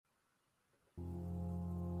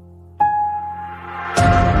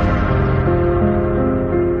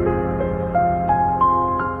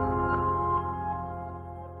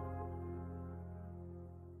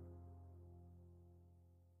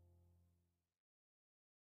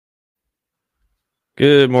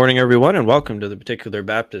Good morning, everyone, and welcome to the Particular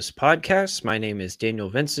Baptist Podcast. My name is Daniel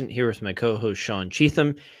Vincent, here with my co-host Sean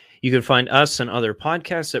Cheatham. You can find us and other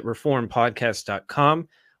podcasts at reformpodcast.com.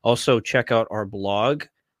 Also, check out our blog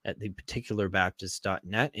at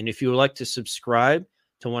theparticularbaptist.net. And if you would like to subscribe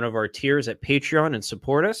to one of our tiers at Patreon and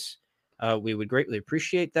support us, we would greatly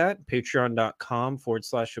appreciate that.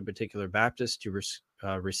 Patreon.com/theparticularbaptist to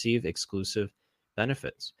receive exclusive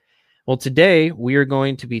benefits. Well, today we are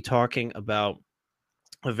going to be talking about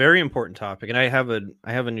a very important topic, and I have a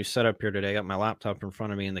new setup here today. I got my laptop in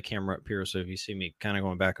front of me and the camera up here, so if you see me kind of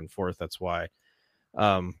going back and forth, that's why.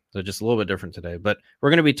 So just a little bit different today. But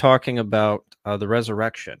we're going to be talking about the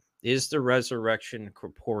resurrection. Is the resurrection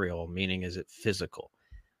corporeal? Meaning, is it physical?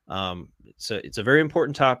 It's a very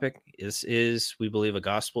important topic. This is, we believe, a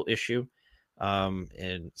gospel issue,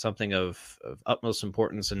 and something of utmost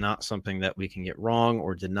importance, and not something that we can get wrong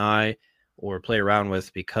or deny or play around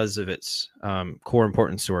with because of its core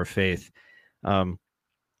importance to our faith.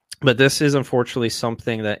 But this is unfortunately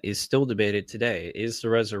something that is still debated today. Is the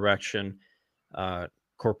resurrection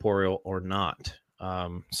corporeal or not?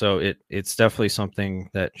 So it's definitely something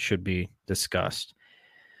that should be discussed.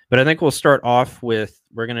 But I think we'll start off with,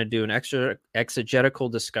 we're going to do an exegetical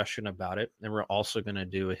discussion about it, and we're also going to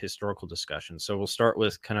do a historical discussion. So we'll start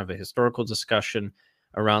with kind of a historical discussion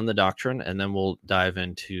around the doctrine, and then we'll dive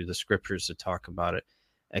into the scriptures to talk about it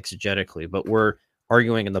exegetically. But we're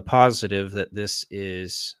arguing in the positive that this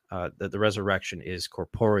is that the resurrection is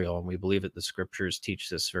corporeal, and we believe that the scriptures teach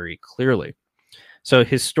this very clearly. So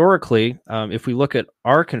historically, if we look at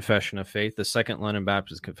our confession of faith, the Second London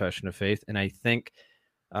Baptist Confession of Faith, and I think,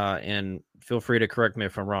 and feel free to correct me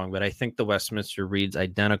if I'm wrong, but I think the Westminster reads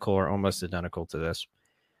identical or almost identical to this.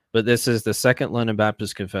 But this is the Second London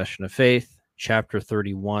Baptist Confession of Faith, Chapter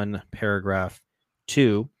 31, paragraph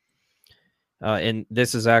 2. And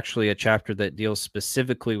this is actually a chapter that deals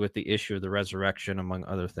specifically with the issue of the resurrection, among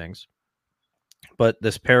other things. But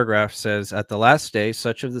this paragraph says, "At the last day,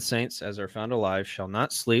 such of the saints as are found alive shall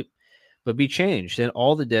not sleep, but be changed, and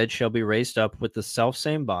all the dead shall be raised up with the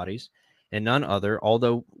selfsame bodies, and none other,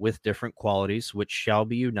 although with different qualities, which shall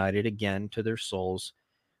be united again to their souls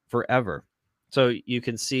forever." So you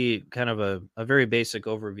can see kind of a very basic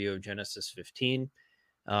overview of Genesis 15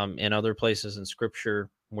 and other places in Scripture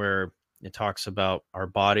where it talks about our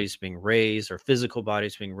bodies being raised, our physical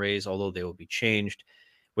bodies being raised, although they will be changed,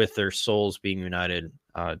 with their souls being united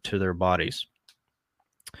to their bodies.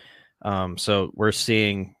 So we're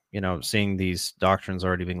seeing these doctrines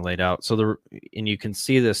already being laid out. So and you can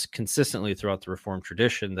see this consistently throughout the Reformed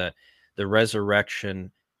tradition, that the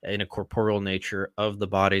resurrection in a corporeal nature of the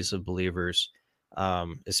bodies of believers,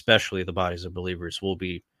 especially the bodies of believers, will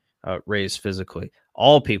be raised physically.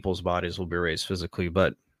 All people's bodies will be raised physically,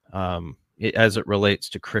 but as it relates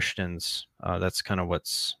to Christians, that's kind of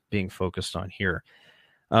what's being focused on here.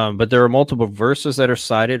 But there are multiple verses that are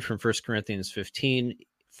cited from 1 Corinthians 15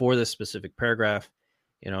 for this specific paragraph.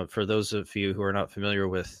 For those of you who are not familiar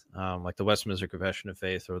with like the Westminster Confession of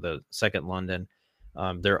Faith or the Second London,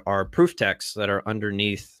 there are proof texts that are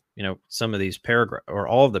underneath, some of these paragraphs or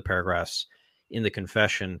all of the paragraphs in the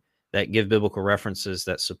confession that give biblical references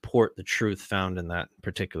that support the truth found in that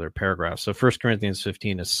particular paragraph. So 1 Corinthians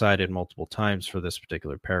 15 is cited multiple times for this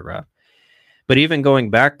particular paragraph. But even going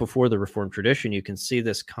back before the Reformed tradition, you can see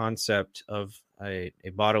this concept of a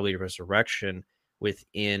bodily resurrection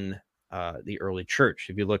within the early church.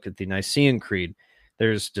 If you look at the Nicene Creed,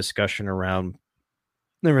 there's discussion around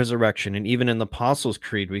the resurrection. And even in the Apostles'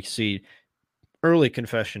 Creed, we see early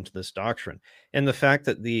confession to this doctrine. And the fact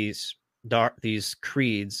that these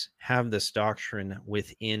creeds have this doctrine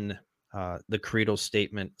within the creedal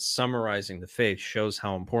statement summarizing the faith shows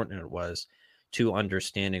how important it was to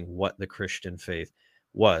understanding what the Christian faith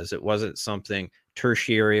was. It wasn't something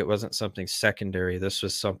tertiary. It wasn't something secondary. This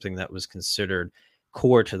was something that was considered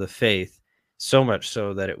core to the faith, so much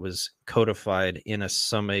so that it was codified in a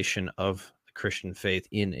summation of the Christian faith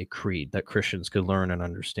in a creed that Christians could learn and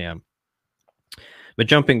understand. But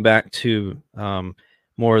jumping back to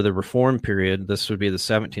more of the Reform period, this would be the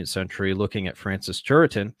 17th century, looking at Francis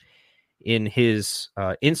Turretin. In his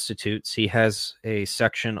Institutes, he has a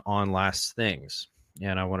section on last things,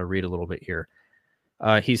 and I want to read a little bit here.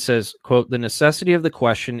 He says, quote, "The necessity of the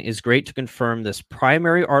question is great to confirm this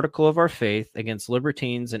primary article of our faith against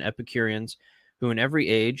libertines and Epicureans, who in every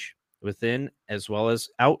age, within as well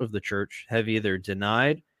as out of the church, have either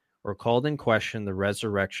denied or called in question the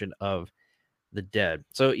resurrection of the dead."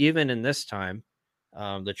 So even in this time,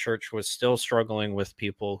 the church was still struggling with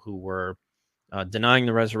people who were denying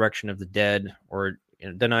the resurrection of the dead, or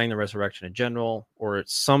denying the resurrection in general, or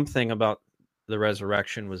something about the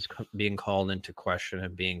resurrection was being called into question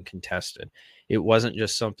and being contested. It wasn't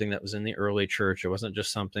just something that was in the early church. It wasn't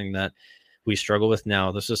just something that we struggle with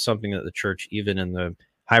now. This is something that the church, even in the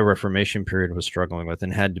High Reformation period, was struggling with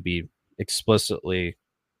and had to be explicitly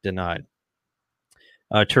denied.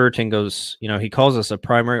 Turretin goes, he calls us a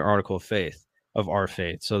primary article of faith, of our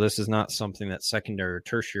faith. So this is not something that's secondary or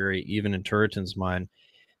tertiary, even in Turretin's mind,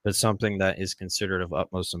 but something that is considered of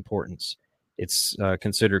utmost importance. It's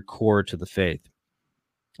considered core to the faith.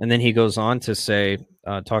 And then he goes on to say,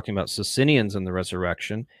 talking about Socinians and the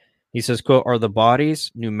resurrection, he says, quote, "Are the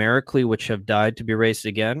bodies numerically which have died to be raised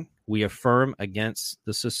again? We affirm against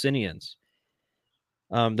the Socinians."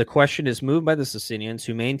 The question is moved by the Socinians,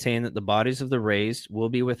 who maintain that the bodies of the raised will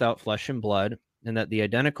be without flesh and blood, and that the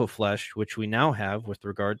identical flesh which we now have with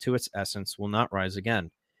regard to its essence will not rise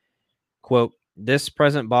again. Quote, "This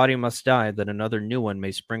present body must die, that another new one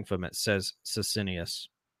may spring from it," says Socinius.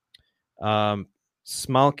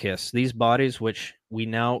 Smalkis, "These bodies which we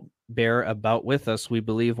now bear about with us, we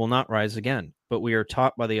believe will not rise again, but we are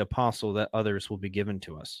taught by the apostle that others will be given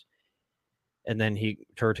to us." And then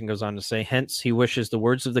Turretin goes on to say, "Hence he wishes the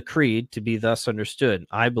words of the creed to be thus understood.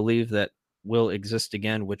 I believe that will exist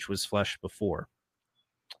again, which was flesh before."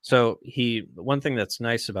 So one thing that's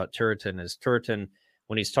nice about Turretin is Turretin,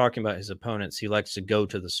 when he's talking about his opponents, he likes to go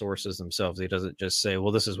to the sources themselves. He doesn't just say,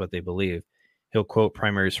 well, this is what they believe. He'll quote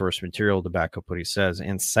primary source material to back up what he says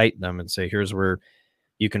and cite them and say, here's where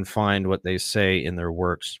you can find what they say in their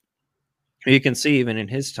works. You can see even in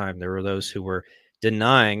his time, there were those who were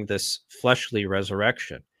denying this fleshly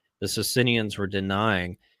resurrection. The Socinians were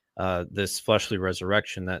denying this fleshly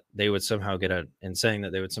resurrection, that they would somehow and saying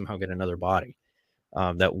that they would somehow get another body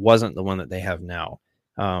that wasn't the one that they have now.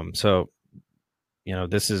 So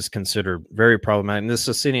this is considered very problematic. And the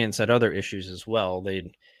Socinians had other issues as well.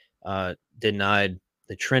 They denied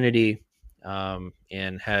the Trinity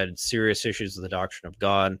and had serious issues with the doctrine of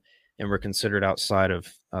God, and were considered outside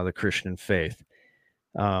of the Christian faith.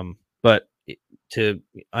 But to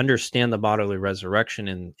understand the bodily resurrection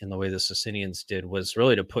in the way the Socinians did was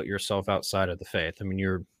really to put yourself outside of the faith. I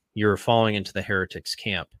mean, you're falling into the heretics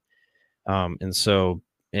camp,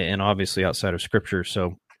 and obviously outside of Scripture.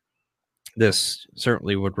 So this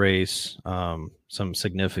certainly would raise some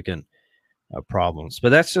significant problems. But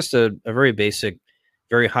that's just a very basic,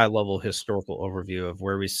 very high level historical overview of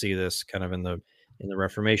where we see this kind of in the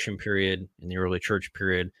Reformation period, in the early church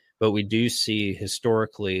period. But we do see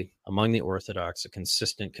historically among the Orthodox a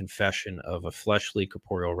consistent confession of a fleshly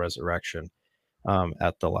corporeal resurrection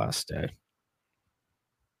at the last day.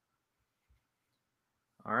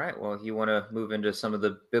 All right. Well, you want to move into some of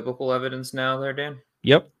the biblical evidence now there, Dan?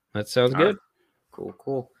 Yep. That sounds good. Right.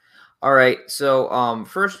 Cool. All right. So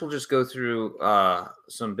first we'll just go through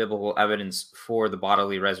some biblical evidence for the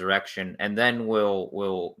bodily resurrection, and then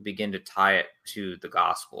we'll begin to tie it to the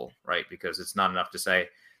gospel, right? Because it's not enough to say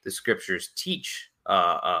the scriptures teach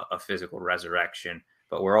a physical resurrection,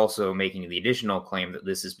 but we're also making the additional claim that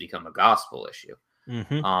this has become a gospel issue.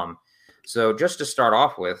 Mm-hmm. So just to start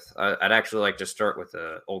off with, I'd actually like to start with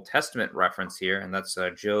an Old Testament reference here, and that's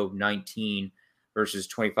Job 19, verses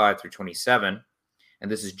 25 through 27. And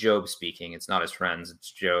this is Job speaking. It's not his friends.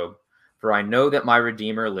 It's Job. "For I know that my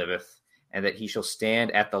Redeemer liveth, and that he shall stand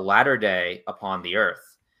at the latter day upon the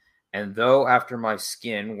earth. And though after my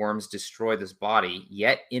skin worms destroy this body,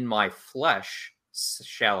 yet in my flesh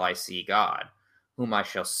shall I see God, whom I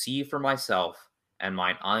shall see for myself, and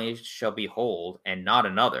mine eyes shall behold, and not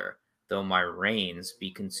another, though my reins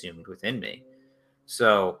be consumed within me."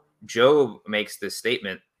 So Job makes this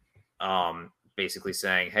statement, basically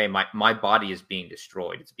saying, hey, my body is being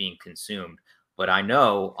destroyed. It's being consumed. But I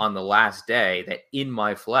know on the last day that in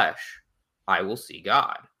my flesh, I will see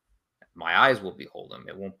God. My eyes will behold him.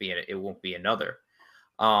 It won't be another.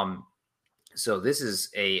 So this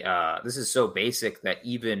is so basic that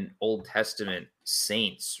even Old Testament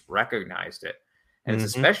saints recognized it. And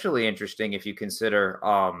it's especially interesting if you consider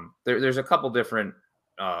there's a couple different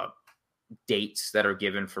dates that are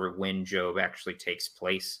given for when Job actually takes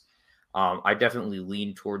place. I definitely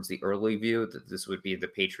lean towards the early view that this would be the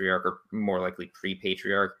patriarch, or more likely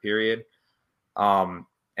pre-patriarch period.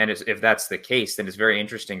 And if that's the case, then it's very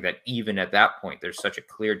interesting that even at that point, there's such a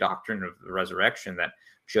clear doctrine of the resurrection that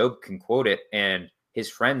Job can quote it, and his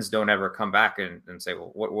friends don't ever come back and say,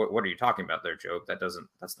 well, what are you talking about there, Job?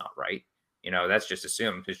 That's not right. That's just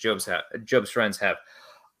assumed, because Job's friends have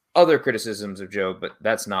other criticisms of Job, but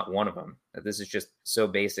that's not one of them. This is just so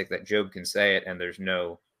basic that Job can say it, and there's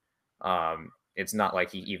no, it's not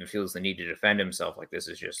like he even feels the need to defend himself. Like this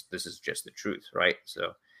is just the truth, right?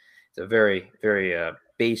 So it's a very, very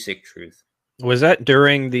basic truth. Was that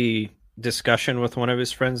during the discussion with one of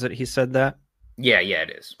his friends that he said that? Yeah, it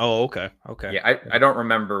is. Oh, okay. Yeah, I don't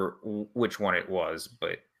remember which one it was,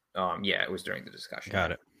 but yeah, it was during the discussion.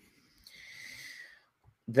 Got it.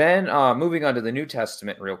 Then moving on to the New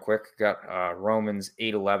Testament real quick, got Romans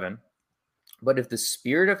 8:11. But if the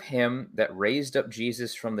spirit of him that raised up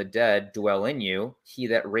Jesus from the dead dwell in you, he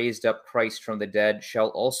that raised up Christ from the dead shall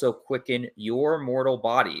also quicken your mortal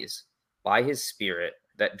bodies by his spirit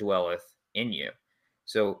that dwelleth in you.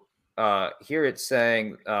 So here it's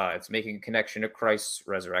saying, it's making a connection to Christ's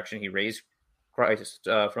resurrection. He raised Christ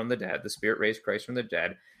from the dead. The spirit raised Christ from the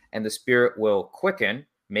dead, and the spirit will quicken,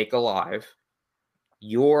 make alive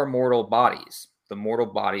your mortal bodies, the mortal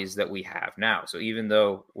bodies that we have now. So even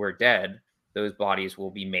though we're dead, those bodies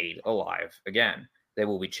will be made alive again. They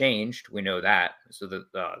will be changed. We know that, so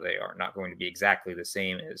that they are not going to be exactly the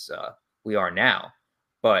same as we are now.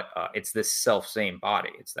 But it's this same body.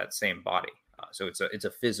 It's that same body. So it's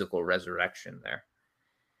a physical resurrection there.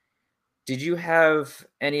 Did you have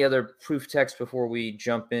any other proof text before we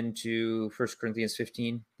jump into 1 Corinthians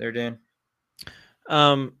 15 there, Dan?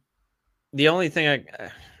 The only thing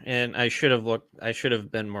I should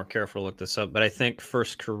have been more careful to look this up, but I think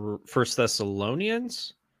First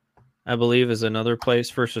Thessalonians, I believe, is another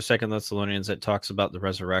place, First or Second Thessalonians, that talks about the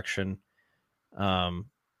resurrection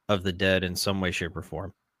of the dead in some way, shape, or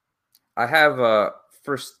form. I have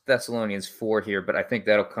First Thessalonians 4 here, but I think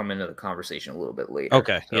that'll come into the conversation a little bit later.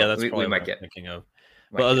 Okay, so yeah, that's probably what I'm thinking of.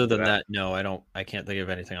 But other than that, no, I can't think of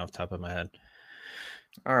anything off the top of my head.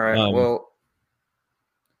 All right, well,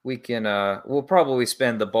 we can we'll probably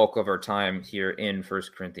spend the bulk of our time here in 1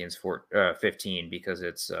 Corinthians 15 because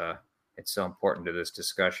it's so important to this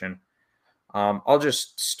discussion. I'll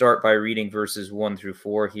just start by reading verses 1 through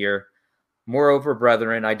 4 here. Moreover,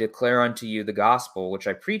 brethren, I declare unto you the gospel which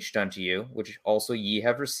I preached unto you, which also ye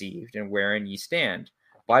have received, and wherein ye stand,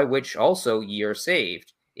 by which also ye are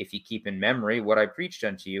saved, if ye keep in memory what I preached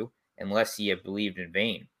unto you, unless ye have believed in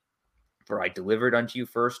vain. For I delivered unto you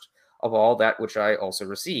first of all that which I also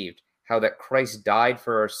received, how that Christ died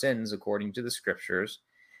for our sins according to the Scriptures,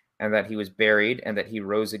 and that he was buried, and that he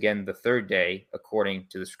rose again the third day according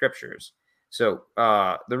to the Scriptures. So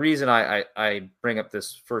the reason I bring up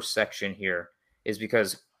this first section here is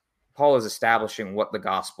because Paul is establishing what the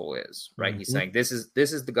gospel is, right? Mm-hmm. He's saying this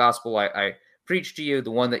is the gospel I preach to you,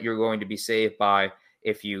 the one that you're going to be saved by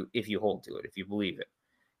if you hold to it, if you believe it.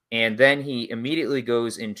 And then he immediately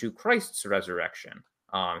goes into Christ's resurrection.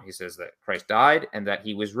 He says that Christ died and that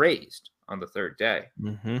he was raised on the third day.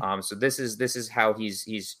 Mm-hmm. So this is how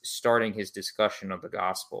he's starting his discussion of the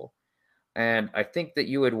gospel. And I think that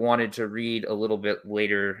you had wanted to read a little bit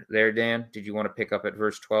later there, Dan. Did you want to pick up at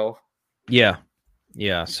verse 12? Yeah.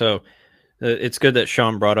 So it's good that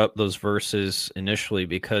Sean brought up those verses initially,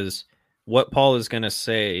 because what Paul is going to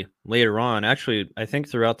say later on, actually, I think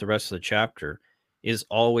throughout the rest of the chapter, is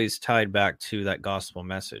always tied back to that gospel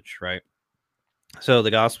message, right? So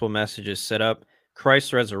the gospel message is set up,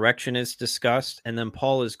 Christ's resurrection is discussed, and then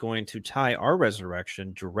Paul is going to tie our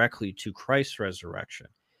resurrection directly to Christ's resurrection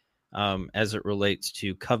as it relates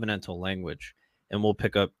to covenantal language. And we'll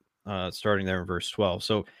pick up starting there in verse 12.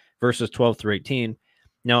 So verses 12 through 18.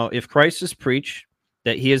 Now, if Christ is preached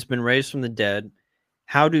that he has been raised from the dead,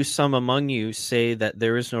 how do some among you say that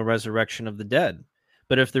there is no resurrection of the dead?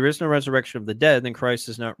 But if there is no resurrection of the dead, then Christ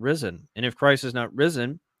is not risen. And if Christ is not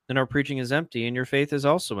risen, then our preaching is empty, and your faith is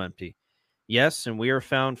also empty. Yes, and we are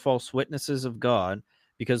found false witnesses of God,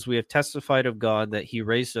 because we have testified of God that he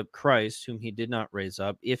raised up Christ, whom he did not raise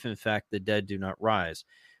up, if in fact the dead do not rise.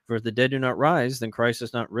 For if the dead do not rise, then Christ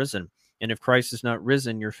is not risen. And if Christ is not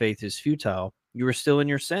risen, your faith is futile. You are still in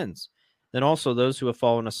your sins. Then also those who have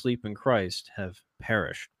fallen asleep in Christ have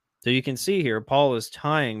perished. So you can see here, Paul is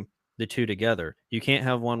tying the two together. You can't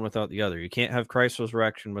have one without the other. You can't have Christ's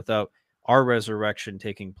resurrection without our resurrection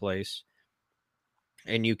taking place.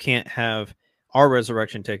 And you can't have our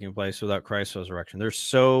resurrection taking place without Christ's resurrection.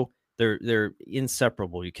 They're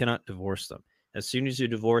inseparable. You cannot divorce them. As soon as you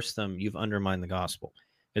divorce them, you've undermined the gospel.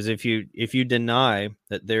 Because if you deny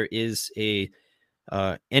that there is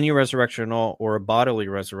any resurrection at all, or a bodily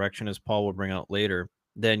resurrection, as Paul will bring out later,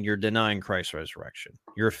 then you're denying Christ's resurrection.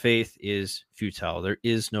 Your faith is futile. There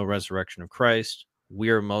is no resurrection of Christ. We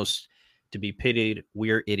are most to be pitied.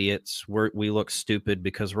 We are idiots. We look stupid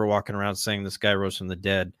because we're walking around saying this guy rose from the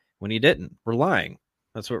dead when he didn't. We're lying.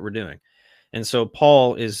 That's what we're doing. And so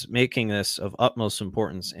Paul is making this of utmost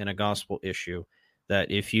importance in a gospel issue,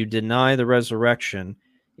 that if you deny the resurrection,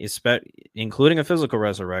 including a physical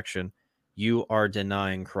resurrection, you are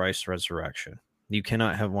denying Christ's resurrection. You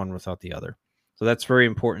cannot have one without the other. So that's very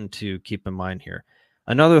important to keep in mind here.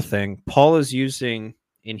 Another thing, Paul is using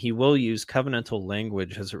and he will use covenantal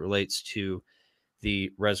language as it relates to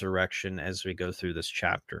the resurrection as we go through this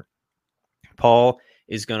chapter. Paul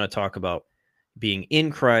is going to talk about being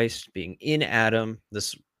in Christ, being in Adam,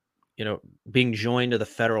 this, being joined to the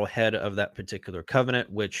federal head of that particular covenant,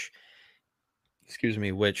 which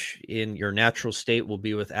in your natural state will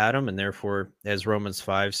be with Adam. And therefore, as Romans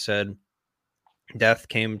 5 said, death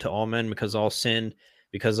came to all men because all sinned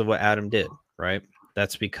because of what Adam did, right?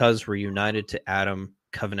 That's because we're united to Adam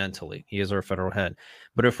covenantally. He is our federal head.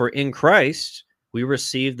 But if we're in Christ, we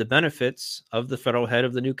receive the benefits of the federal head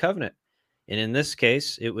of the new covenant. And in this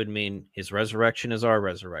case, it would mean his resurrection is our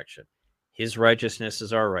resurrection. His righteousness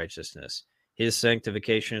is our righteousness. His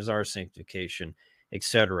sanctification is our sanctification,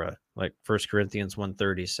 etc. Like 1 Corinthians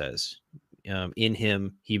 1:30 says, in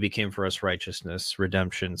him, he became for us righteousness,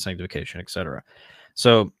 redemption, sanctification, etc.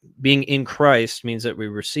 So being in Christ means that we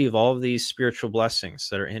receive all of these spiritual blessings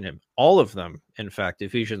that are in him. All of them, in fact,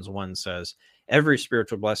 Ephesians 1 says, every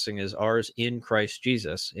spiritual blessing is ours in Christ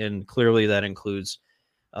Jesus. And clearly that includes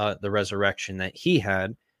the resurrection that he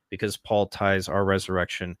had, because Paul ties our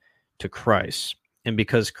resurrection to Christ. And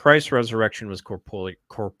because Christ's resurrection was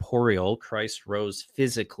corporeal, Christ rose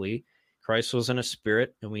physically. Christ was in a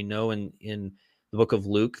spirit. And we know in the book of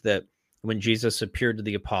Luke that when Jesus appeared to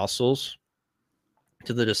the apostles,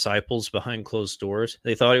 to the disciples behind closed doors,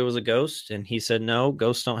 they thought he was a ghost. And he said, no,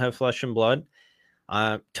 ghosts don't have flesh and blood.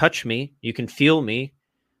 Touch me. You can feel me.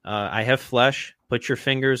 I have flesh. Put your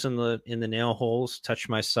fingers in the nail holes. Touch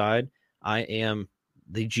my side. I am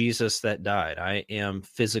the Jesus that died. I am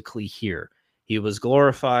physically here. He was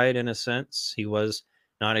glorified in a sense. He was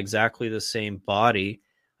not exactly the same body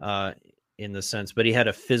in the sense, but he had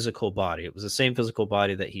a physical body. It was the same physical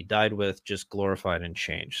body that he died with, just glorified and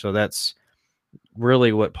changed. So that's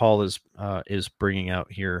really what Paul is bringing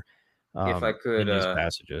out here if I could, in these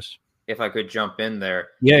passages. If I could jump in there,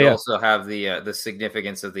 you also have the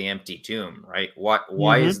significance of the empty tomb, right?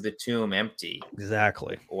 Why is the tomb empty?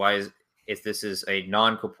 Exactly. Why is, if this is a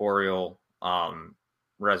non-corporeal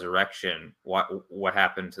resurrection, what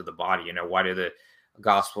happened to the body? Why do the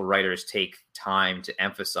gospel writers take time to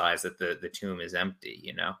emphasize that the tomb is empty?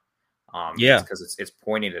 It's because it's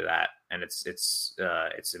pointing to that, and it's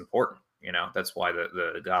important. That's why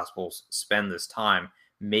the gospels spend this time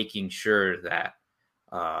making sure that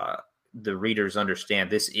the readers understand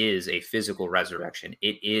this is a physical resurrection.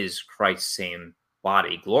 It is Christ's same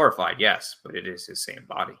body, glorified, yes, but it is his same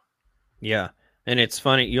body. Yeah. And it's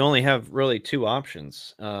funny, you only have really two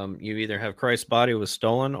options. You either have Christ's body was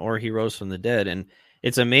stolen or he rose from the dead. And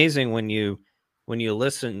it's amazing when you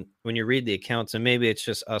listen, when you read the accounts, and maybe it's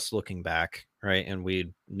just us looking back, right? And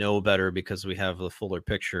we know better because we have the fuller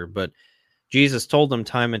picture. But Jesus told them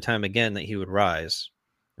time and time again that he would rise,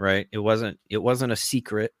 right? It wasn't a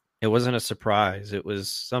secret. It wasn't a surprise. It was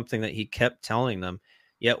something that he kept telling them.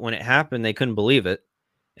 Yet when it happened, they couldn't believe it,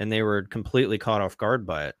 and they were completely caught off guard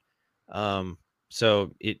by it.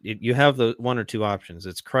 So you have the one or two options.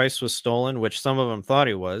 It's Christ was stolen, which some of them thought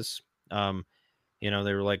he was. They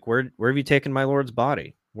were like, where have you taken my Lord's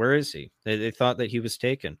body? Where is he? They thought that he was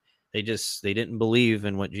taken. They didn't believe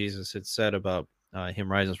in what Jesus had said about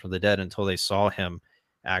him rising from the dead until they saw him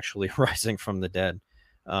actually rising from the dead.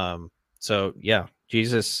 So yeah,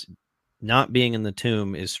 Jesus not being in the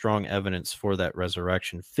tomb is strong evidence for that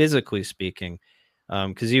resurrection, physically speaking,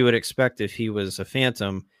 because you would expect if he was a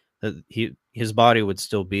phantom that his body would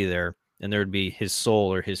still be there, and there would be his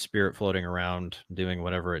soul or his spirit floating around doing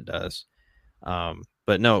whatever it does.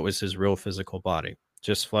 But no, it was his real physical body,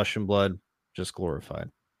 just flesh and blood, just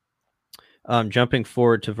glorified. Jumping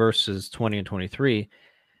forward to verses 20 and 23,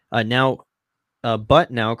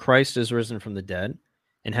 but now Christ is risen from the dead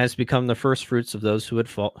and has become the first fruits of those who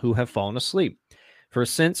have fallen asleep. For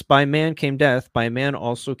since by man came death, by man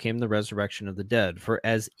also came the resurrection of the dead. For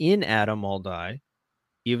as in Adam all die,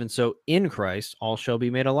 even so in Christ all shall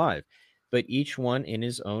be made alive, but each one in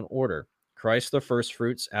his own order. Christ the first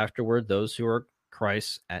fruits, afterward those who are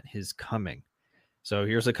Christ at his coming. So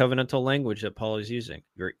here's a covenantal language that Paul is using.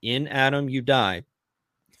 You're in Adam, you die,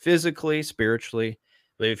 physically, spiritually,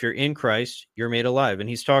 but if you're in Christ, you're made alive. And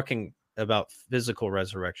he's talking about physical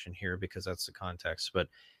resurrection here because that's the context. But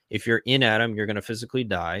if you're in Adam, you're going to physically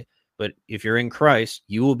die. But if you're in Christ,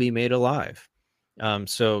 you will be made alive.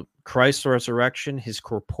 So Christ's resurrection, his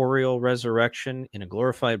corporeal resurrection in a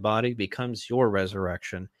glorified body, becomes your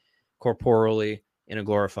resurrection corporally in a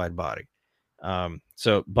glorified body.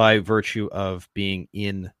 So by virtue of being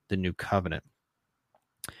in the new covenant.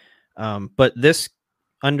 But this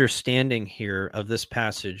understanding here of this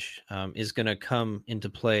passage is going to come into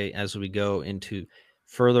play as we go into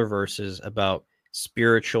further verses about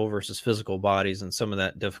spiritual versus physical bodies and some of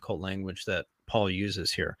that difficult language that Paul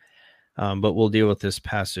uses here. But we'll deal with this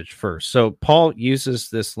passage first. So Paul uses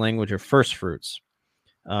this language of first fruits.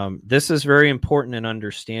 This is very important in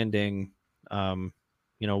understanding,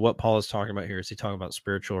 what Paul is talking about here. Is he talking about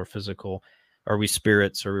spiritual or physical? Are we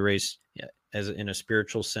spirits? Are we raised as in a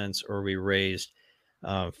spiritual sense, or are we raised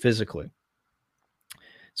physically?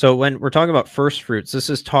 So when we're talking about first fruits, this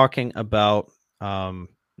is talking about,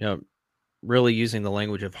 really using the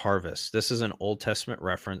language of harvest. This is an Old Testament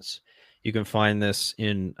reference. You can find this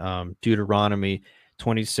in Deuteronomy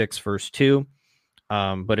 26, verse 2.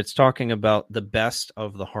 But it's talking about the best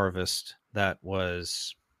of the harvest that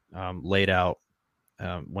was laid out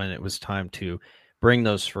when it was time to bring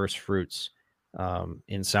those first fruits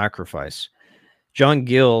in sacrifice. John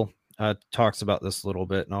Gill talks about this a little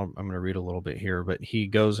bit, and I'm going to read a little bit here, but he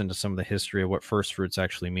goes into some of the history of what first fruits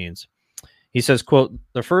actually means. He says, quote,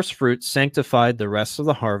 "The first fruits sanctified the rest of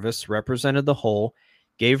the harvest, represented the whole,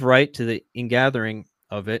 gave right to the ingathering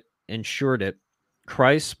of it, ensured it.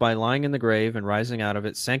 Christ, by lying in the grave and rising out of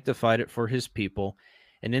it, sanctified it for his people,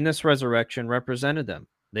 and in this resurrection represented them.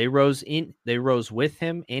 They rose with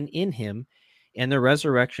him and in him, and their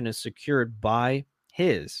resurrection is secured by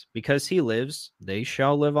his. Because he lives, they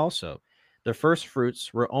shall live also. The first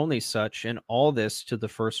fruits were only such, and all this to the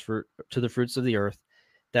fruits of the earth,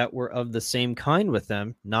 that were of the same kind with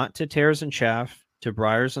them, not to tares and chaff, to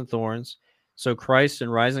briars and thorns. So Christ, in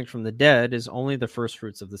rising from the dead, is only the first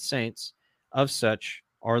fruits of the saints. Of such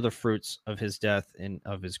are the fruits of his death and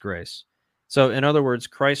of his grace." So in other words,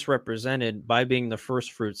 Christ represented, by being the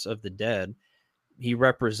first fruits of the dead, he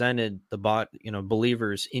represented the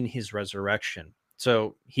believers in his resurrection.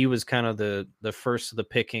 So he was kind of the first of the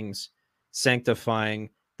pickings, sanctifying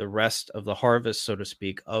the rest of the harvest, so to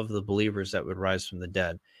speak, of the believers that would rise from the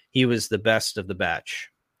dead. He was the best of the batch,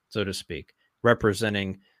 so to speak,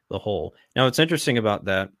 representing the whole. Now, what's interesting about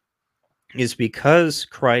that is because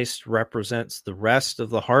Christ represents the rest of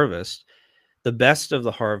the harvest, the best of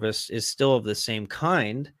the harvest is still of the same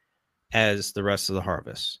kind as the rest of the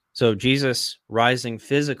harvest. So Jesus rising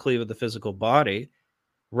physically with the physical body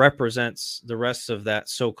represents the rest of that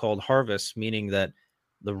so-called harvest, meaning that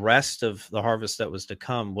the rest of the harvest that was to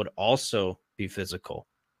come would also be physical.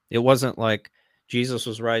 It wasn't like Jesus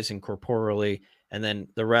was rising corporeally and then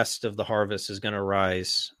the rest of the harvest is going to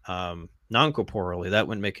rise non-corporeally. That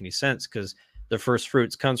wouldn't make any sense, because the first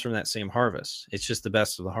fruits comes from that same harvest. It's just the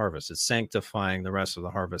best of the harvest. It's sanctifying the rest of the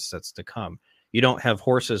harvest that's to come. You don't have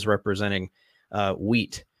horses representing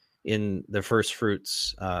wheat in the first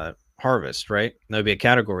fruits harvest, right? That would be a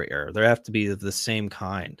category error. There have to be of the same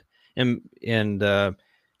kind. And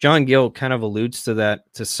John Gill kind of alludes to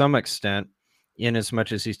that to some extent, in as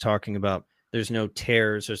much as he's talking about there's no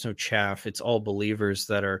tares, there's no chaff. It's all believers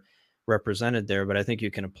that are represented there. But I think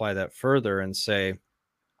you can apply that further and say,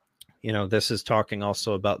 this is talking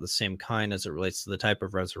also about the same kind as it relates to the type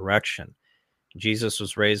of resurrection. Jesus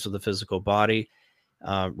was raised with a physical body,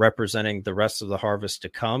 representing the rest of the harvest to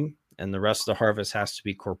come. And the rest of the harvest has to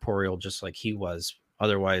be corporeal, just like he was.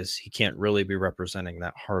 Otherwise, he can't really be representing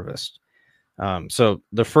that harvest. So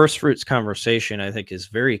the first fruits conversation, I think, is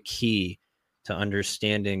very key to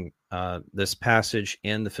understanding this passage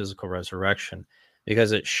and the physical resurrection,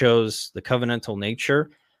 because it shows the covenantal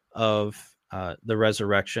nature of the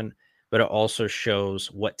resurrection, but it also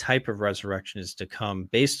shows what type of resurrection is to come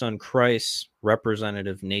based on Christ's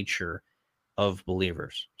representative nature of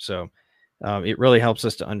believers. So it really helps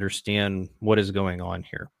us to understand what is going on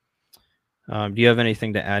here. Do you have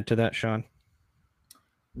anything to add to that, Sean?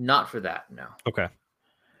 Not for that, no. Okay.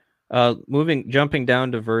 Jumping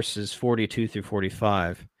down to verses 42 through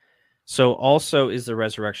 45. So also is the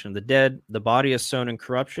resurrection of the dead. The body is sown in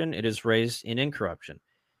corruption, it is raised in incorruption.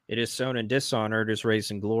 It is sown in dishonor, it is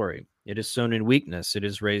raised in glory. It is sown in weakness, it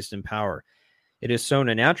is raised in power. It is sown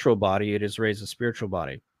a natural body, it is raised a spiritual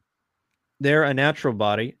body. There is a natural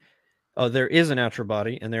body, and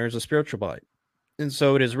there is a spiritual body. And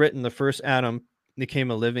so it is written, the first Adam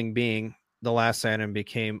became a living being, the last Adam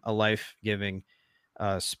became a life-giving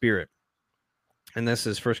spirit. And this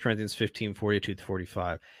is 1 Corinthians 15, 42 to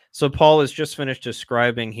 45. So Paul has just finished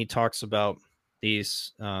describing, he talks about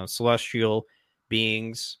these celestial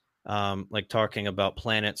beings, like talking about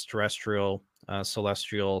planets, terrestrial,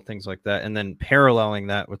 celestial, things like that, and then paralleling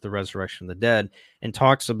that with the resurrection of the dead, and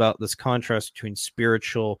talks about this contrast between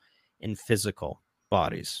spiritual and physical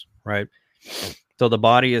bodies, right? So the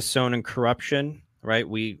body is sown in corruption, right?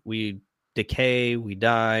 We decay, we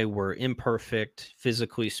die, we're imperfect,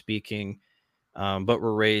 physically speaking, but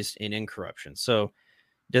we're raised in incorruption. So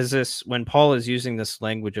when Paul is using this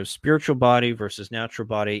language of spiritual body versus natural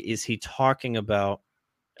body, is he talking about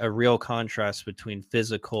a real contrast between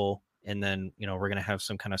physical and then, we're going to have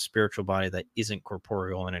some kind of spiritual body that isn't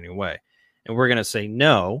corporeal in any way? And we're going to say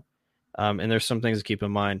no. And there's some things to keep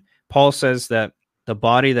in mind. Paul says that the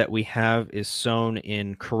body that we have is sown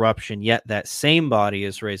in corruption, yet that same body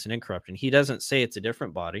is raised in incorruption. He doesn't say it's a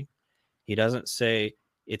different body. He doesn't say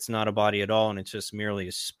it's not a body at all and it's just merely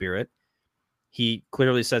a spirit. He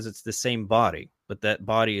clearly says it's the same body, but that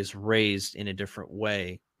body is raised in a different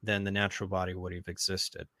way than the natural body would have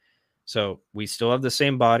existed. So we still have the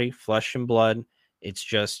same body, flesh and blood. It's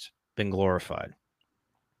just been glorified.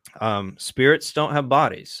 Spirits don't have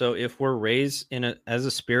bodies. So if we're raised as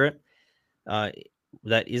a spirit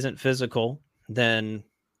that isn't physical, then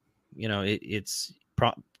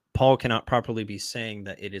Paul cannot properly be saying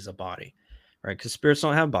that it is a body, right? Because spirits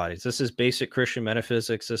don't have bodies. This is basic Christian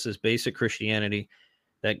metaphysics. This is basic Christianity,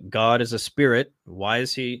 that God is a spirit. Why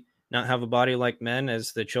does he not have a body like men,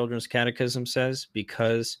 as the Children's Catechism says?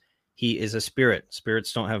 Because he is a spirit.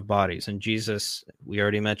 Spirits don't have bodies. And Jesus, we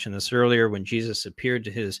already mentioned this earlier, when Jesus appeared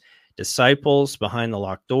to his disciples behind the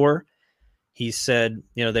locked door, he said,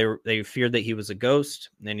 they feared that he was a ghost.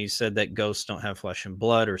 And he said that ghosts don't have flesh and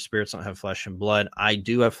blood, or spirits don't have flesh and blood. I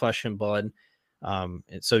do have flesh and blood. And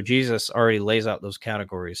so Jesus already lays out those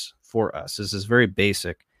categories for us. This is very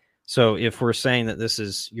basic. So if we're saying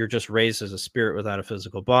that you're just raised as a spirit without a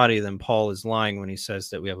physical body, then Paul is lying when he says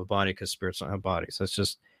that we have a body, because spirits don't have bodies. That's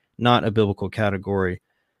just not a biblical category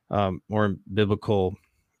or biblical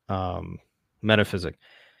metaphysic.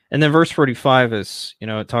 And then verse 45 is,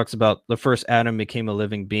 it talks about the first Adam became a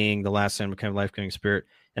living being, the last Adam became a life-giving spirit.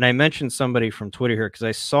 And I mentioned somebody from Twitter here because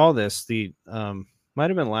I saw this, might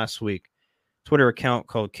have been last week, Twitter account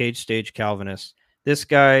called Cage Stage Calvinist. This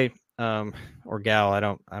guy or gal, I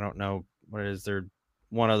don't know what it is. They're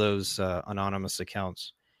one of those anonymous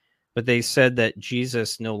accounts, but they said that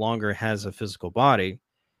Jesus no longer has a physical body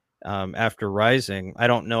after rising. I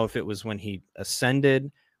don't know if it was when he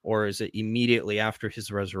ascended or is it immediately after his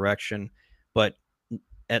resurrection, but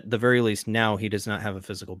at the very least now he does not have a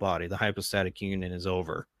physical body. The hypostatic union is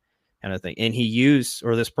over, kind of thing. And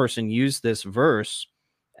this person used this verse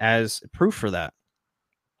as proof for that.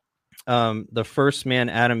 The first man,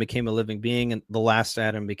 Adam, became a living being, and the last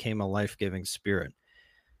Adam became a life-giving spirit,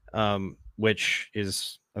 which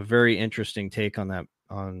is a very interesting take on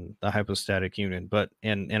the hypostatic union, but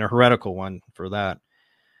and a heretical one for that.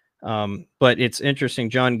 But it's interesting.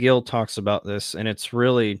 John Gill talks about this, and it's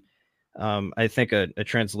really, I think, might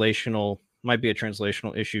be a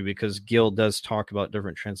translational issue, because Gill does talk about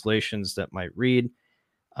different translations that might read.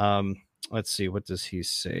 Let's see, what does he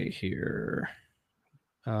say here?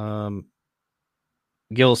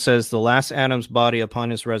 Gill says the last Adam's body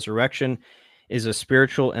upon his resurrection is a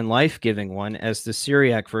spiritual and life-giving one, as the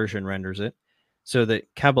Syriac version renders it. So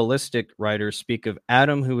that Kabbalistic writers speak of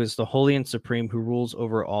Adam, who is the holy and supreme, who rules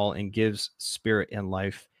over all and gives spirit and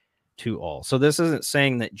life to all. So this isn't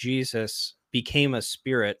saying that Jesus became a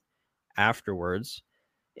spirit afterwards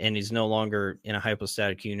and he's no longer in a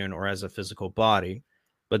hypostatic union or as a physical body,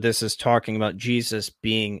 but this is talking about Jesus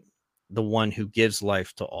being the one who gives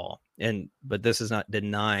life to all. But this is not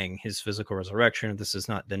denying his physical resurrection. This is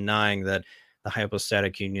not denying that the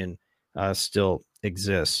hypostatic union still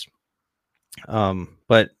exists.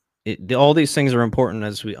 But all these things are important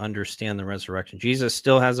as we understand the resurrection. Jesus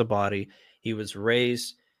still has a body. He was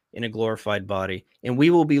raised in a glorified body, and we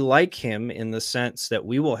will be like him in the sense that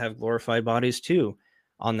we will have glorified bodies too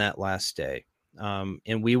on that last day.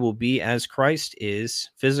 And we will be as Christ is,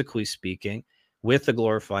 physically speaking, with a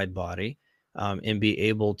glorified body, and be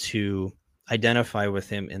able to identify with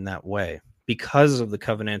him in that way because of the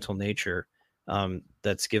covenantal nature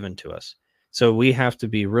that's given to us. So we have to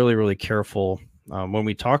be really, really careful when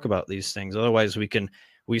we talk about these things. Otherwise,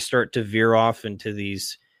 we start to veer off into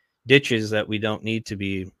these ditches that we don't need to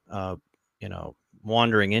be,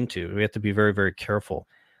 wandering into. We have to be very, very careful.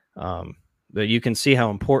 But you can see how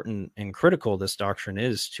important and critical this doctrine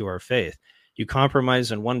is to our faith. You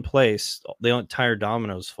compromise in one place, the entire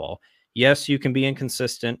dominoes fall. Yes, you can be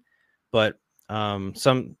inconsistent, but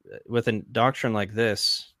with a doctrine like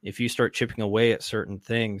this, if you start chipping away at certain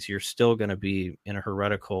things, you're still going to be in a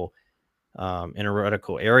heretical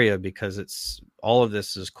area, because it's all of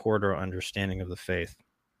this is core to our understanding of the faith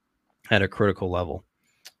at a critical level.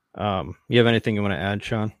 You have anything you want to add,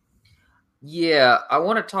 Sean? Yeah, I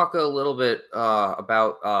want to talk a little bit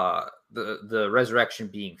about the resurrection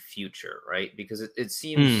being future, right? Because it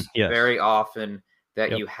seems Yes. very often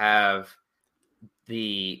that Yep. you have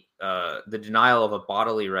the denial of a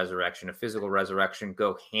bodily resurrection, a physical resurrection,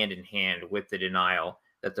 go hand in hand with the denial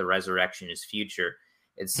that the resurrection is future.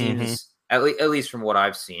 It Mm-hmm. seems, at least from what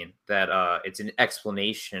I've seen, that it's an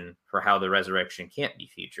explanation for how the resurrection can't be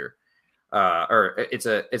future, or it's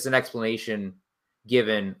an explanation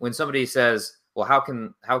given when somebody says, "Well, how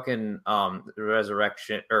can the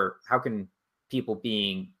resurrection, or how can people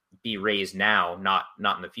be raised now, not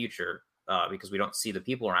in the future?" Because we don't see the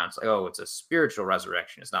people around. It's like, oh, it's a spiritual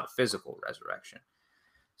resurrection. It's not a physical resurrection.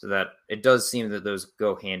 So that it does seem that those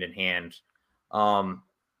go hand in hand.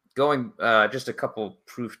 Going just a couple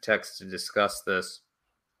proof texts to discuss this.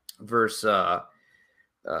 Verse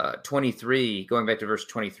 23, going back to verse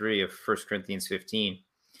 23 of 1 Corinthians 15.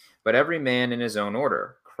 But every man in his own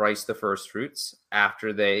order, Christ the firstfruits,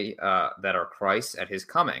 after they that are Christ at his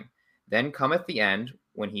coming. Then cometh the end,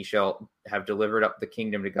 when he shall have delivered up the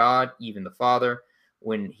kingdom to God, even the Father,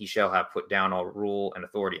 when he shall have put down all rule and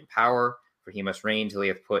authority and power, for he must reign till he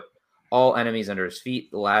hath put all enemies under his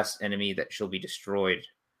feet. The last enemy that shall be destroyed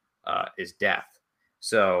is death.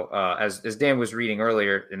 So as Dan was reading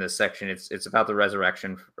earlier in this section, it's about the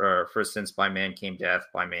resurrection. For since by man came death,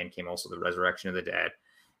 by man came also the resurrection of the dead.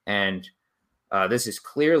 And this is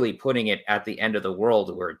clearly putting it at the end of the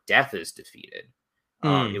world where death is defeated.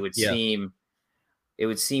 It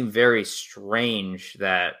would seem very strange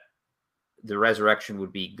that the resurrection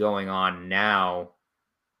would be going on now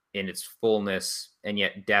in its fullness, and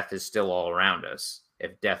yet death is still all around us.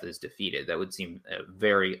 If death is defeated, that would seem a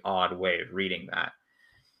very odd way of reading that.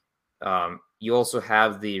 You also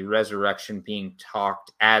have the resurrection being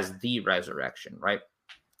talked as the resurrection, right?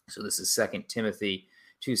 So this is 2 Timothy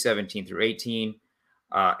 2:17 through 18.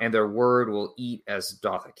 And their word will eat as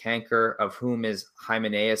doth a canker, of whom is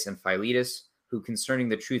Hymenaeus and Philetus, who concerning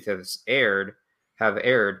the truth have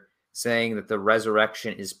erred, saying that the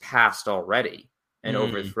resurrection is past already, and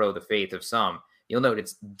overthrow the faith of some. You'll note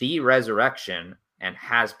it's the resurrection and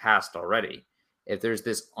has passed already. If there's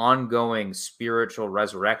this ongoing spiritual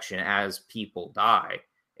resurrection as people die,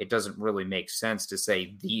 it doesn't really make sense to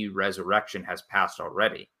say the resurrection has passed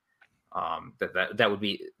already.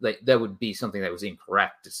 That would be something that was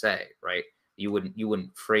incorrect to say, right? You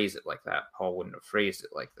wouldn't phrase it like that. Paul wouldn't have phrased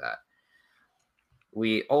it like that.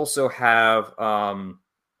 We also have 1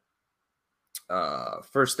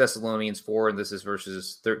 Thessalonians 4, and this is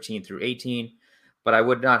verses 13 through 18. But I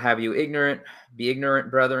would not have you be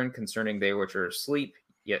ignorant, brethren, concerning they which are asleep,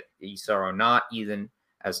 yet ye sorrow not, even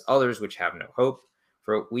as others which have no hope.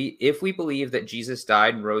 For if we believe that Jesus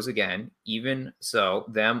died and rose again, even so,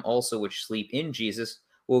 them also which sleep in Jesus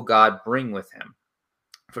will God bring with him.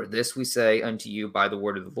 For this we say unto you by the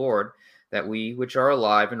word of the Lord, that we which are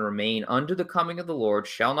alive and remain unto the coming of the Lord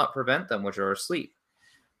shall not prevent them which are asleep.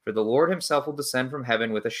 For the Lord himself will descend from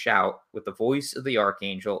heaven with a shout, with the voice of the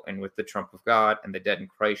archangel, and with the trump of God, and the dead in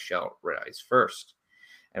Christ shall rise first.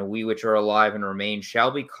 And we which are alive and remain shall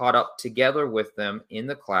be caught up together with them in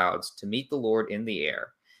the clouds to meet the Lord in the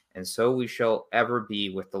air. And so we shall ever be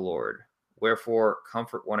with the Lord. Wherefore,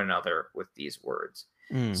 comfort one another with these words.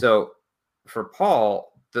 So for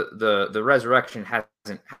Paul, the resurrection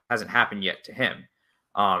hasn't happened yet to him.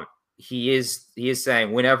 He is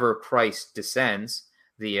saying whenever Christ descends,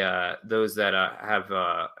 those that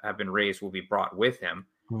have been raised will be brought with him.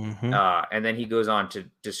 And then he goes on to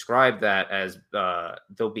describe that as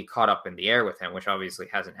they'll be caught up in the air with him, which obviously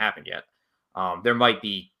hasn't happened yet. There might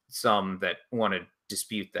be some that want to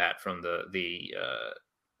dispute that from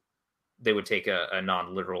they would take a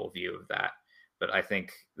non-literal view of that, but I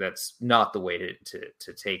think that's not the way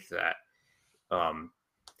to take that.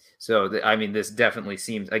 This definitely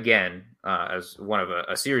seems, again, as one of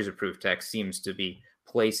a series of proof texts, seems to be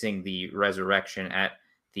placing the resurrection at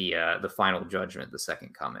the final judgment, the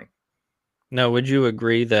second coming. Now, would you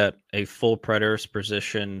agree that a full preterist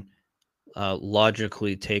position,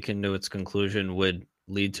 logically taken to its conclusion, would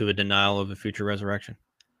lead to a denial of a future resurrection?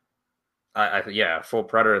 Full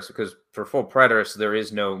preterist, because for full preterists, there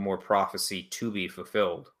is no more prophecy to be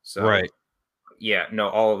fulfilled. So, right. Yeah, no,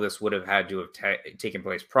 all of this would have had to have taken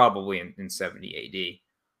place probably in 70 AD.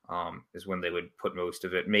 Is when they would put most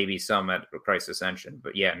of it, maybe some at Christ's ascension.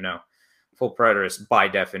 But yeah, no, full preterists by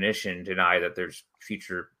definition deny that there's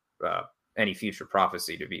any future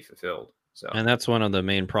prophecy to be fulfilled. So, and that's one of the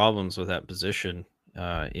main problems with that position,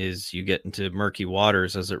 is you get into murky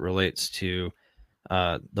waters as it relates to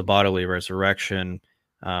the bodily resurrection,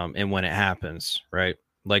 and when it happens, right?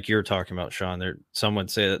 Like you're talking about, Sean. Some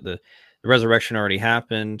would say that the resurrection already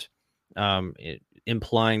happened,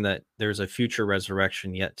 implying that there's a future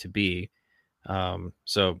resurrection yet to be.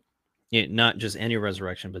 So not just any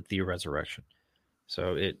resurrection, but the resurrection.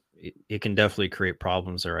 So it can definitely create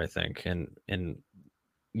problems there, I think. And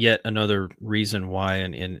yet another reason why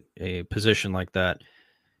in a position like that,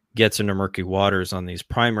 gets into murky waters on these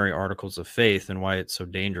primary articles of faith and why it's so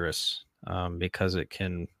dangerous, because it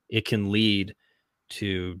can lead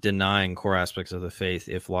to denying core aspects of the faith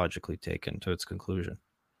if logically taken to its conclusion.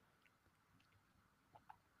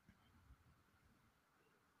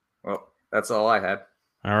 Well, that's all I had.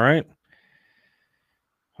 All right.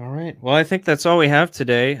 Well, I think that's all we have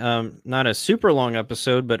today. Not a super long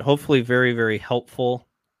episode, but hopefully very, very helpful.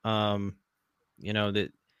 That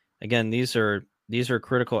again, these are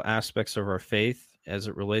critical aspects of our faith as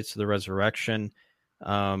it relates to the resurrection,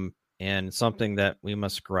 and something that we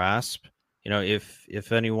must grasp.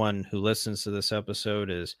 If anyone who listens to this episode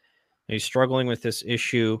is struggling with this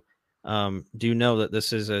issue, do know that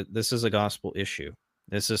this is a gospel issue.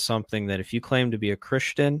 This is something that if you claim to be a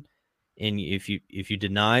Christian, and if you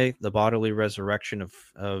deny the bodily resurrection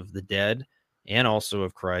of the dead and also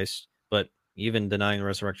of Christ, but even denying the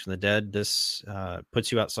resurrection of the dead, this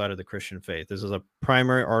puts you outside of the Christian faith. This is a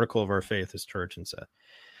primary article of our faith, as Turgeon said.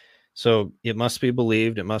 So it must be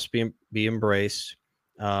believed, it must be embraced,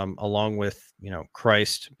 along with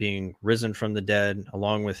Christ being risen from the dead,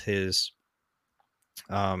 along with his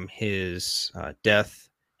death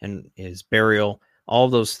and his burial. All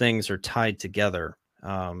those things are tied together,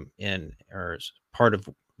 and are part of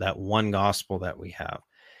that one gospel that we have.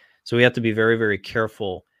 So we have to be very, very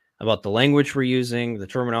careful about the language we're using, the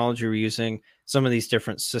terminology we're using, some of these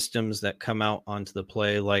different systems that come out onto the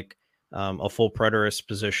play, like a full preterist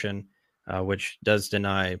position, which does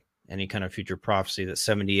deny any kind of future prophecy, that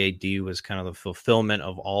 70 AD was kind of the fulfillment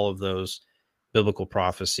of all of those biblical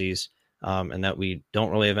prophecies, and that we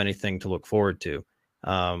don't really have anything to look forward to,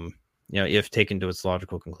 if taken to its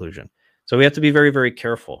logical conclusion. So we have to be very, very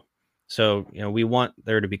careful. So, we want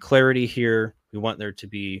there to be clarity here. We want there to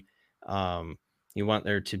be, a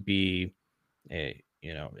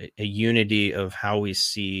unity of how we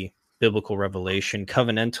see biblical revelation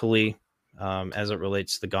covenantally, as it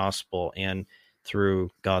relates to the gospel and through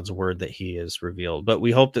God's word that he has revealed. But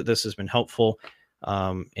we hope that this has been helpful.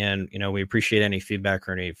 And we appreciate any feedback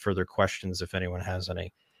or any further questions if anyone has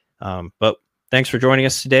any. But thanks for joining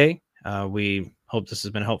us today. We hope this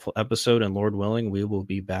has been a helpful episode, and Lord willing, we will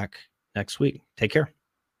be back next week. Take care.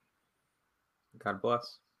 God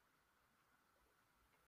bless.